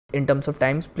In terms of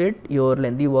time split, your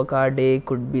lengthy work hour day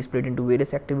could be split into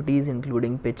various activities,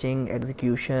 including pitching,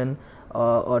 execution,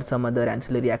 or some other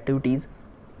ancillary activities.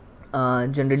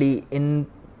 Generally,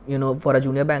 for a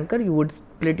junior banker, you would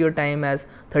split your time as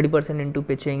 30% into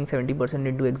pitching, 70%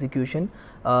 into execution.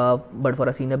 But for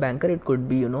a senior banker, it could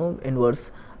be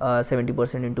inverse,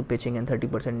 70% into pitching and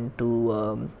 30%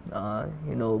 into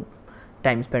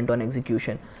time spent on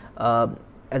execution.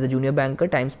 As a junior banker,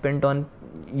 time spent on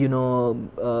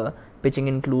pitching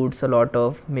includes a lot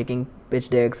of making pitch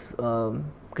decks,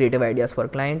 creative ideas for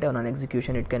client, and on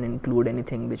execution it can include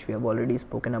anything which we have already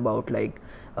spoken about, like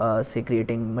say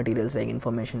creating materials like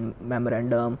information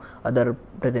memorandum, other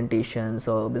presentations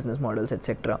or business models,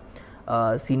 etc.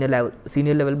 Senior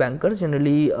level bankers,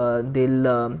 generally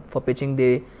they'll for pitching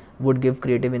they would give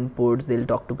creative inputs, they'll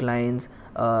talk to clients,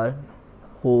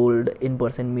 hold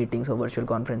in-person meetings or virtual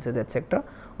conferences, etc.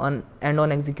 On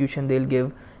execution, they'll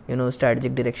give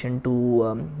strategic direction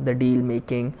to the deal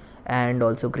making, and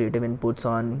also creative inputs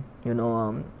on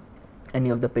any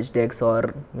of the pitch decks,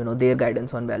 or their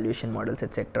guidance on valuation models,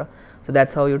 etc. So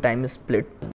that's how your time is split.